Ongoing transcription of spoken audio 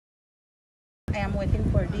I am waiting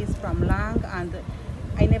for this from long, and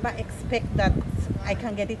I never expect that I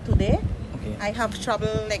can get it today. Okay. I have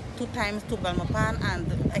traveled like 2 times to Belmopan,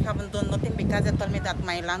 and I haven't done nothing because they told me that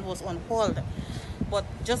my land was on hold. But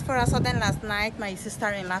just for a sudden last night, my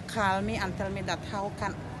sister-in-law called me and tell me that how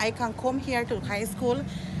can I can come here to high school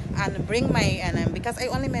and bring my because I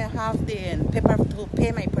only may have the paper to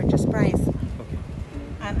pay my purchase price. Okay.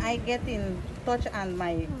 And I get in touch, and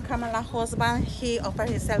my Kamala husband, he offered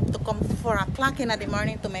himself to come 4 o'clock in the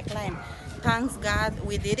morning to make line. Thanks God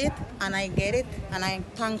we did it, and I get it, and I'm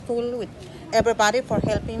thankful with everybody for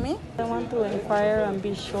helping me. I want to inquire and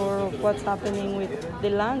be sure of what's happening with the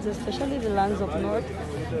lands, especially the lands up north.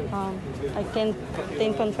 I can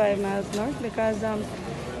 10.5 miles north because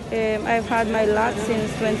I've had my lot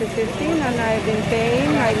since 2015 and I've been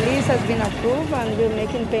paying. My lease has been approved and we're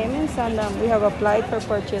making payments, and we have applied for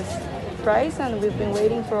purchase price, and we've been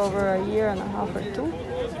waiting for over a year and a half or two.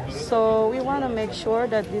 So we want to make sure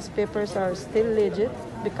that these papers are still legit,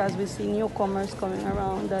 because we see newcomers coming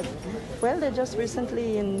around that, well, they just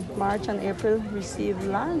recently in March and April received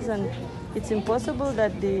lands, and it's impossible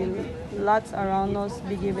that the lots around us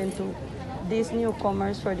be given to these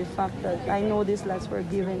newcomers for the fact that I know these lots were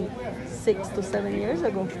given 6 to 7 years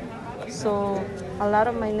ago. So a lot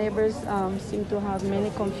of my neighbors seem to have many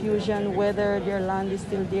confusion whether their land is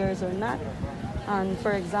still theirs or not. And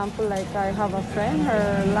for example, like I have a friend,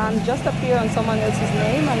 her land just appeared on someone else's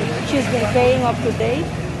name and she's been paying up to date.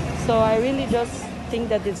 So I really just think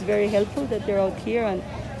that it's very helpful that they're out here and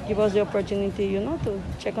give us the opportunity, you know, to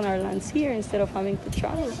check on our lands here instead of having to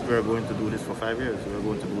travel. We're going to do this for 5 years. We're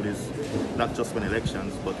going to do this not just when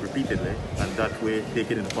elections, but repeatedly. And that way,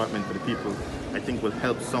 taking an apartment for the people, I think will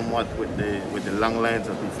help somewhat with the long lines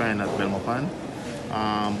that we find at Belmopan.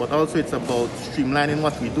 But also it's about streamlining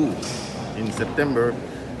what we do. In September,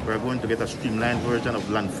 we're going to get a streamlined version of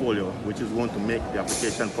Landfolio, which is going to make the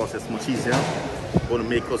application process much easier, going to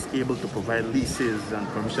make us able to provide leases and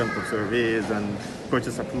permission for surveys and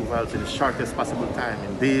purchase approvals in the shortest possible time,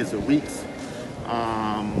 in days or weeks.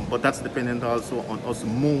 But that's dependent also on us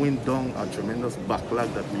mowing down a tremendous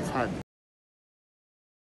backlog that we've had.